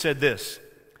actually said this: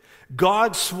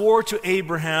 God swore to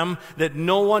Abraham that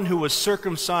no one who was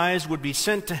circumcised would be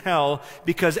sent to hell,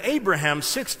 because Abraham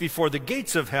sits before the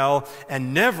gates of hell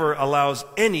and never allows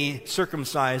any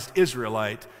circumcised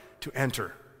Israelite to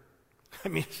enter. I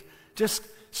mean, just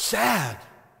sad.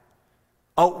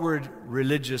 Outward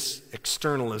religious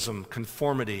externalism,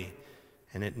 conformity,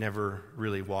 and it never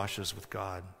really washes with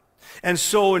God. And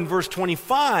so in verse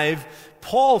 25,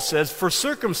 Paul says, for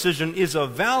circumcision is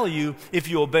of value if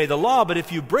you obey the law, but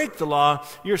if you break the law,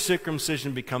 your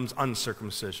circumcision becomes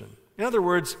uncircumcision. In other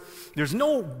words, there's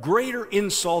no greater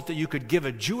insult that you could give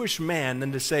a Jewish man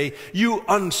than to say, you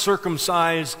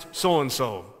uncircumcised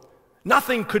so-and-so.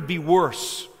 Nothing could be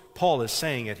worse. Paul is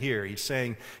saying it here. He's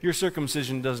saying, your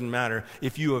circumcision doesn't matter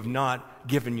if you have not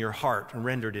given your heart and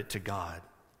rendered it to God.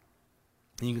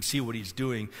 And you can see what he's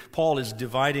doing. Paul is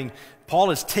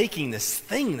taking this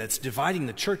thing that's dividing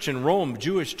the church in Rome,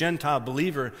 Jewish, Gentile,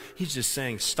 believer. He's just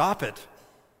saying, stop it.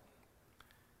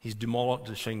 He's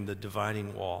demolishing the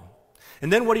dividing wall.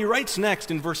 And then what he writes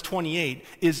next in verse 28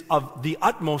 is of the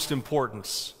utmost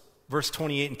importance. Verse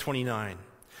 28 and 29.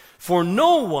 For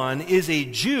no one is a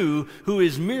Jew who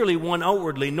is merely one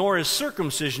outwardly, nor is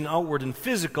circumcision outward and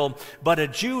physical, but a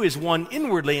Jew is one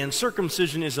inwardly, and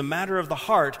circumcision is a matter of the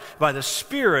heart, by the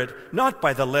Spirit, not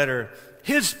by the letter.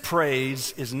 His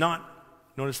praise is not,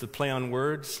 notice the play on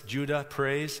words, Judah,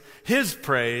 praise. His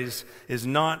praise is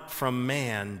not from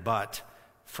man, but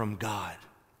from God.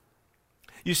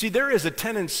 You see, there is a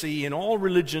tendency in all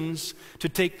religions to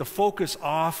take the focus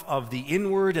off of the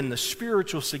inward and the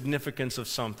spiritual significance of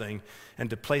something and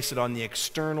to place it on the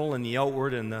external and the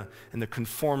outward and the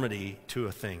conformity to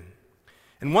a thing.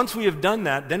 And once we have done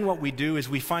that, then what we do is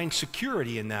we find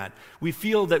security in that. We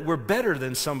feel that we're better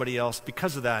than somebody else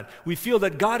because of that. We feel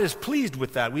that God is pleased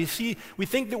with that. We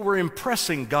think that we're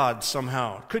impressing God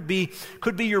somehow. It could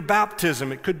be your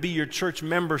baptism. It could be your church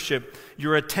membership.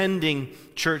 You're attending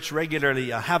church regularly,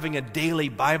 having a daily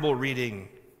Bible reading,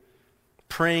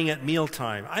 praying at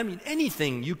mealtime. I mean,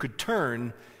 anything you could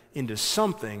turn into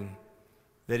something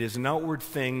that is an outward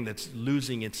thing that's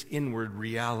losing its inward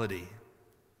reality.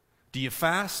 Do you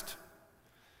fast?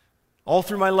 All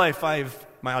through my life,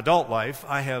 my adult life,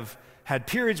 I have had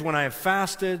periods when I have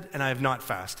fasted and I have not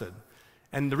fasted.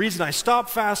 And the reason I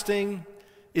stopped fasting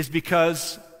is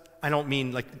because, I don't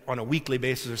mean like on a weekly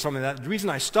basis or something like that. The reason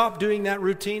I stopped doing that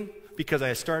routine, because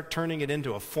I start turning it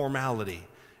into a formality.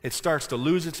 It starts to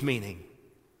lose its meaning.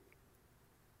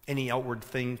 Any outward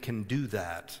thing can do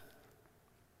that.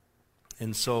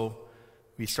 And so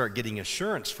we start getting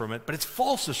assurance from it, but it's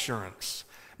false assurance.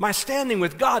 My standing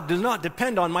with God does not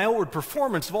depend on my outward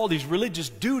performance of all these religious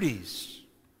duties.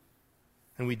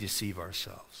 And we deceive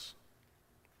ourselves.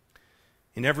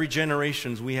 In every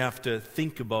generation, we have to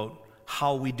think about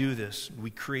how we do this.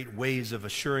 We create ways of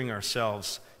assuring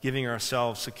ourselves, giving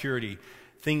ourselves security.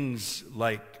 Things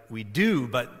like we do,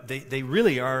 but they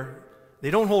really are,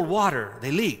 they don't hold water, they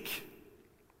leak.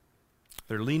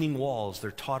 They're leaning walls,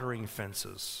 they're tottering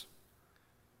fences.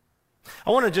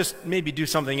 I want to just maybe do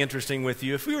something interesting with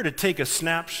you. If we were to take a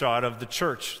snapshot of the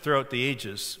church throughout the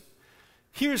ages,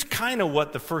 here's kind of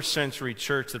what the first century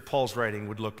church that Paul's writing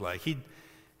would look like. He'd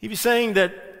be saying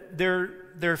that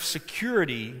their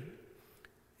security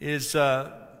is,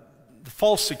 the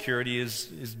false security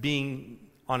is being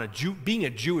a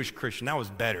Jewish Christian. That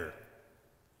was better.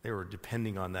 They were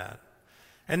depending on that.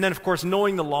 And then, of course,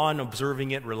 knowing the law and observing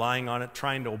it, relying on it,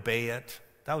 trying to obey it,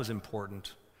 that was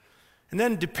important. And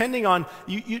then depending on,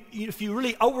 if you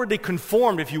really outwardly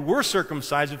conformed, if you were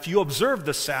circumcised, if you observed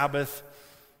the Sabbath,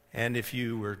 and if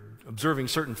you were observing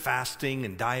certain fasting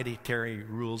and dietary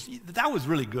rules, that was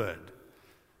really good.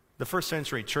 The first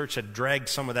century church had dragged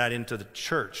some of that into the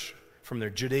church from their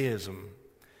Judaism.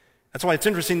 That's why it's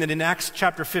interesting that in Acts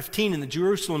chapter 15 in the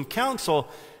Jerusalem Council,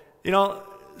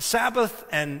 Sabbath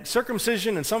and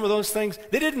circumcision and some of those things,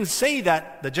 they didn't say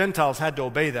that the Gentiles had to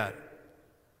obey that.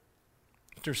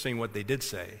 Interesting what they did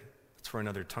say. It's for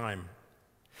another time.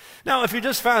 Now, if you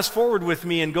just fast forward with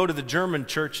me and go to the German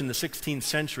church in the 16th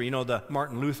century, the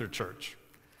Martin Luther church.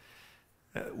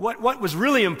 What was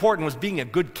really important was being a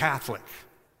good Catholic.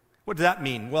 What did that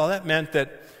mean? Well, that meant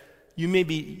that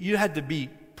you had to be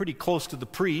pretty close to the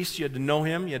priest. You had to know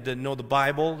him. You had to know the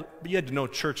Bible. But you had to know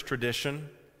church tradition.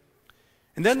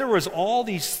 And then there was all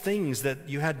these things that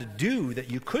you had to do, that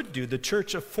you could do. The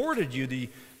church afforded you the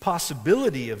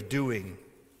possibility of doing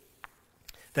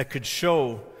that could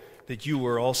show that you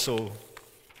were also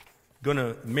going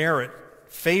to merit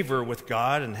favor with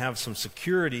God and have some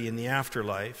security in the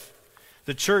afterlife.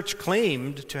 The church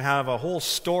claimed to have a whole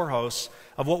storehouse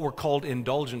of what were called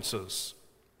indulgences.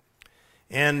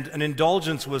 And an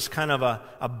indulgence was kind of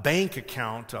a bank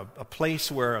account, a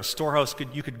place where a storehouse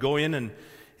you could go in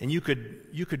and you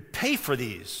could pay for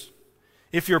these.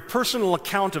 If your personal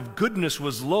account of goodness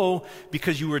was low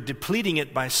because you were depleting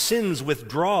it by sin's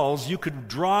withdrawals, you could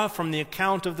draw from the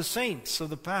account of the saints of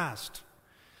the past.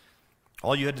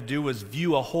 All you had to do was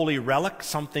view a holy relic,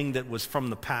 something that was from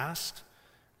the past.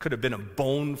 Could have been a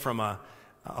bone from a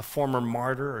former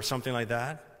martyr or something like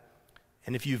that.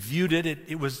 And if you viewed it,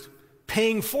 it was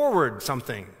paying forward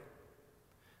something.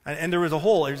 And there was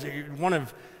one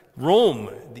of Rome,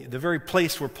 the very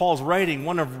place where Paul's writing,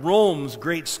 one of Rome's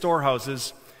great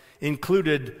storehouses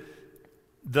included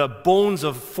the bones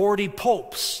of 40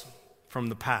 popes from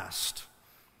the past.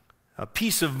 A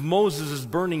piece of Moses'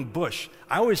 burning bush.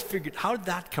 I always figured, how did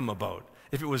that come about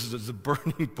if it was the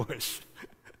burning bush?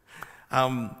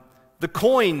 The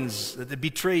coins that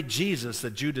betrayed Jesus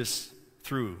that Judas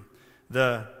threw.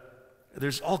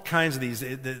 There's all kinds of these.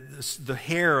 The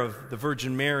hair of the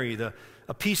Virgin Mary,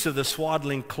 a piece of the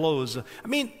swaddling clothes. I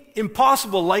mean,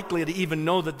 impossible likely to even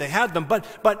know that they had them.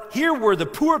 But here were the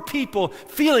poor people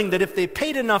feeling that if they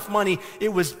paid enough money,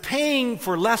 it was paying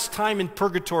for less time in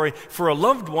purgatory for a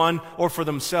loved one or for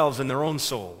themselves and their own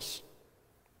souls.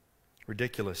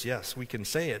 Ridiculous, yes, we can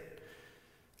say it.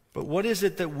 But what is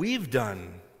it that we've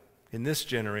done in this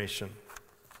generation?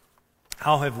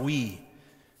 How have we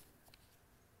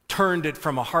turned it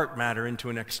from a heart matter into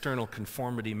an external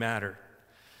conformity matter?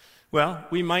 Well,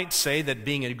 we might say that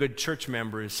being a good church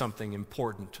member is something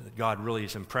important that God really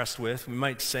is impressed with. We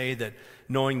might say that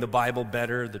knowing the Bible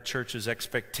better, the church's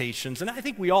expectations, and I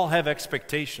think we all have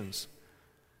expectations.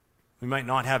 We might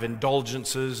not have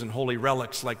indulgences and holy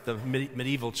relics like the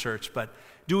medieval church, but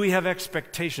do we have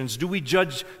expectations? Do we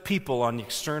judge people on the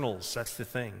externals? That's the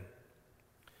thing.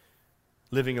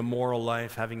 Living a moral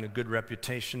life, having a good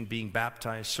reputation, being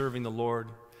baptized, serving the Lord.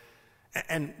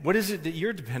 And what is it that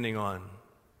you're depending on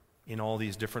in all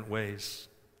these different ways?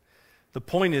 The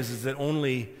point is that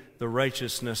only the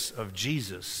righteousness of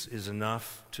Jesus is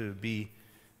enough to be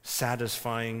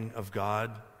satisfying of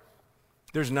God.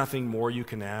 There's nothing more you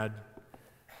can add.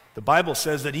 The Bible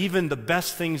says that even the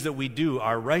best things that we do,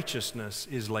 our righteousness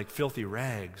is like filthy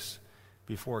rags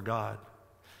before God.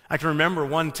 I can remember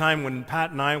one time when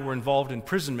Pat and I were involved in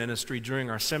prison ministry during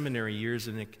our seminary years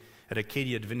at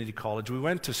Acadia Divinity College. We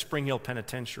went to Spring Hill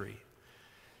Penitentiary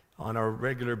on a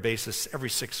regular basis every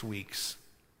 6 weeks.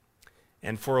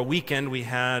 And for a weekend we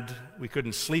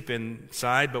couldn't sleep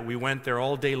inside, but we went there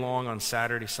all day long on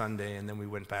Saturday, Sunday, and then we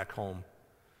went back home.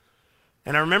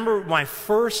 And I remember my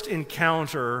first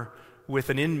encounter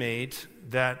with an inmate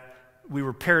that we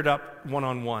were paired up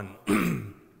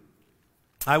one-on-one.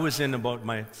 I was in about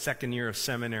my second year of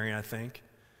seminary, I think.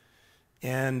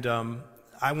 And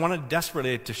I wanted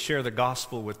desperately to share the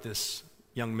gospel with this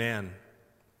young man.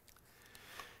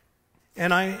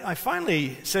 And I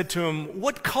finally said to him,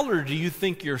 "What color do you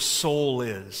think your soul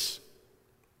is?"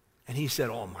 And he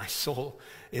said, "Oh, my soul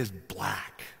is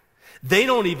black. They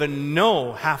don't even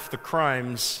know half the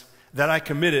crimes that I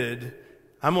committed.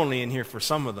 I'm only in here for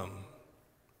some of them."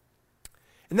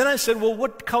 And then I said, "Well,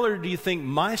 what color do you think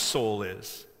my soul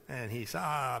is?" And he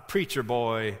said, "Preacher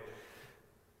boy,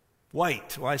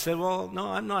 white." Well, I said, "Well, no,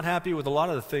 I'm not happy with a lot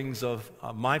of the things of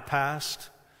my past.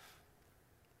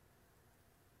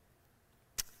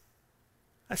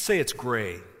 I say it's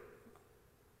gray."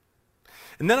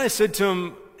 And then I said to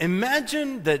him,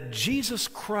 "Imagine that Jesus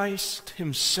Christ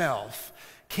himself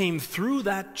came through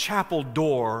that chapel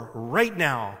door right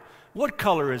now. What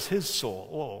color is his soul?"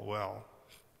 Oh, well,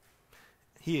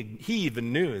 he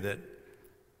even knew that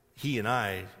he and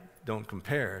I don't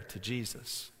compare to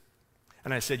Jesus.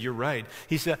 And I said, "You're right."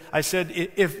 I said,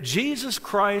 "If Jesus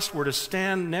Christ were to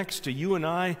stand next to you and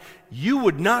I, you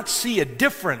would not see a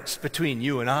difference between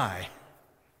you and I."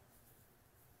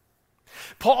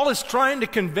 Paul is trying to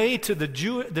convey to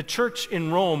the church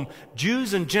in Rome,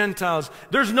 Jews and Gentiles,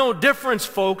 there's no difference,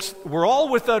 folks. We're all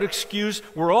without excuse.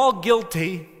 We're all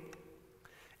guilty.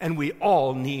 And we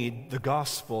all need the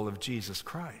gospel of Jesus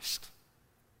Christ.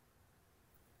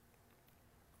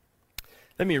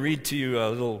 Let me read to you a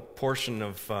little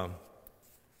portion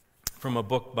from a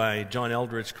book by John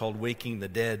Eldridge called Waking the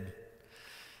Dead.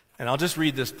 And I'll just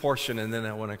read this portion, and then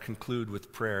I want to conclude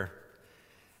with prayer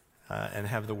and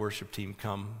have the worship team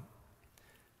come.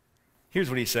 Here's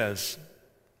what he says.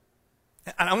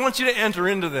 And I want you to enter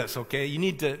into this, okay? You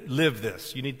need to live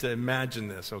this. You need to imagine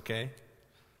this, okay?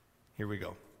 Here we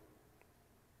go.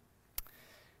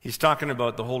 He's talking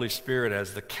about the Holy Spirit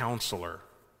as the counselor,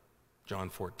 John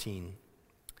 14.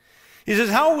 He says,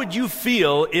 how would you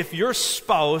feel if your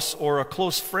spouse or a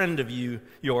close friend of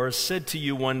yours said to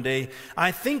you one day,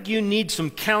 I think you need some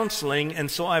counseling, and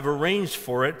so I've arranged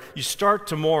for it. You start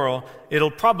tomorrow.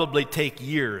 It'll probably take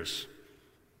years.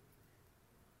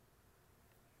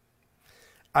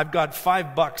 I've got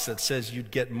 $5 that says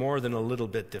you'd get more than a little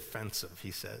bit defensive,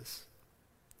 he says.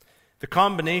 The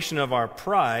combination of our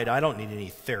pride, I don't need any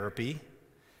therapy,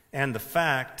 and the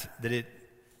fact that it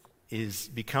is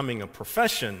becoming a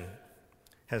profession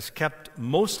has kept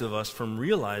most of us from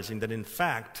realizing that, in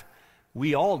fact,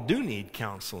 we all do need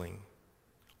counseling.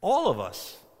 All of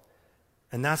us.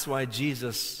 And that's why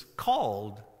Jesus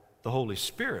called the Holy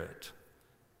Spirit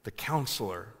the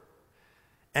counselor.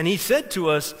 And he said to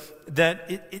us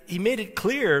that he made it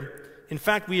clear, in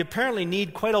fact, we apparently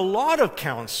need quite a lot of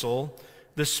counsel.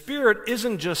 The Spirit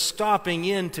isn't just stopping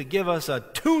in to give us a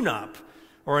tune-up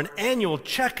or an annual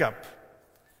checkup.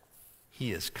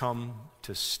 He has come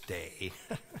to stay.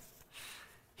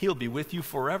 He'll be with you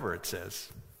forever, it says.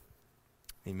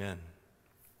 Amen.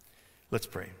 Let's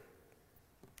pray.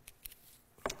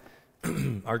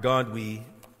 Our God, we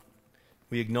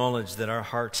acknowledge that our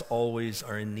hearts always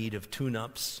are in need of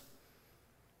tune-ups,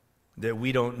 that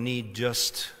we don't need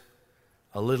just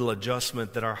a little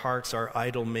adjustment, that our hearts are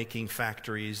idol-making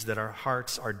factories, that our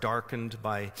hearts are darkened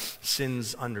by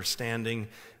sin's understanding,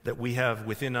 that we have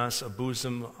within us a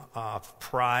bosom of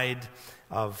pride,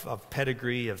 of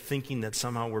pedigree, of thinking that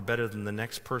somehow we're better than the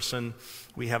next person.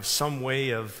 We have some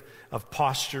way of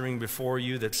posturing before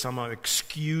you that somehow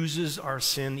excuses our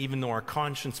sin, even though our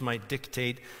conscience might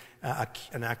dictate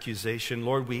an accusation.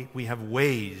 Lord, we have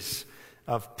ways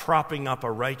of propping up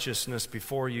a righteousness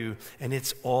before you, and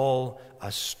it's all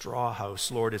a straw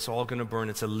house, Lord. It's all going to burn.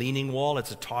 It's a leaning wall.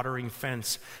 It's a tottering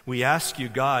fence. We ask you,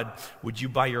 God, would you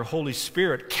by your Holy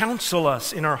Spirit counsel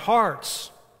us in our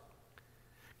hearts?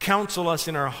 Counsel us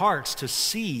in our hearts to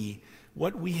see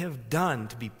what we have done,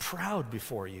 to be proud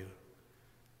before you,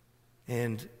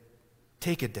 and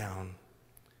take it down,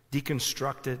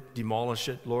 deconstruct it, demolish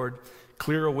it, Lord.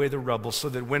 Clear away the rubble so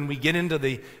that when we get into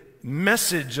the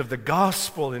message of the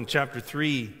gospel in chapter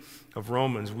 3 of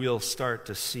Romans, we'll start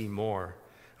to see more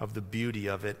of the beauty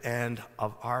of it and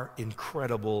of our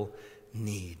incredible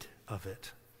need of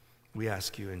it. We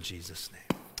ask you in Jesus' name.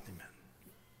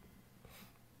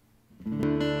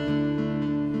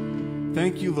 Amen.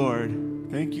 Thank you, Lord.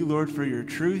 Thank you, Lord, for your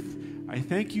truth. I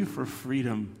thank you for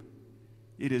freedom.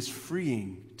 It is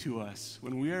freeing to us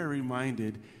when we are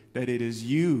reminded that it is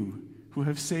you who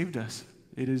have saved us.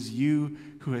 It is you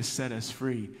who has set us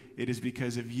free. It is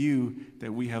because of you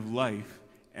that we have life,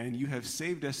 and you have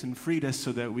saved us and freed us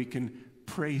so that we can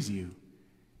praise you.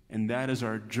 And that is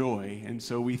our joy. And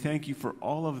so we thank you for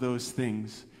all of those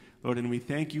things, Lord, and we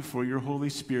thank you for your Holy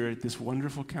Spirit, this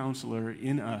wonderful counselor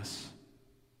in us,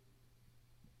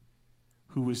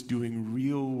 who was doing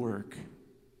real work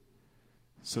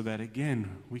so that,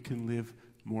 again, we can live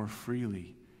more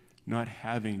freely, not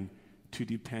having to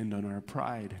depend on our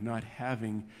pride, not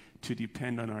having to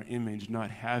depend on our image, not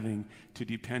having to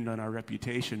depend on our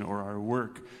reputation or our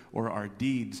work or our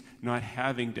deeds, not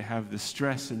having to have the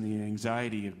stress and the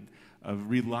anxiety of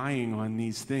relying on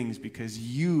these things, because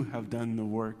you have done the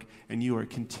work and you are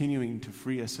continuing to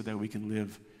free us so that we can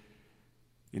live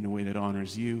in a way that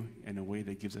honors you and a way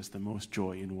that gives us the most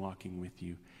joy in walking with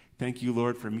you. Thank you,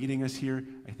 Lord, for meeting us here.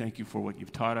 I thank you for what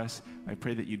you've taught us. I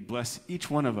pray that you'd bless each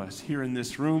one of us here in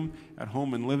this room, at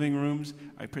home and living rooms.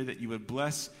 I pray that you would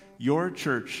bless your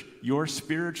church, your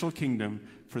spiritual kingdom,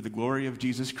 for the glory of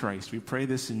Jesus Christ. We pray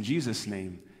this in Jesus'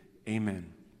 name.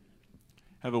 Amen.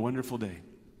 Have a wonderful day.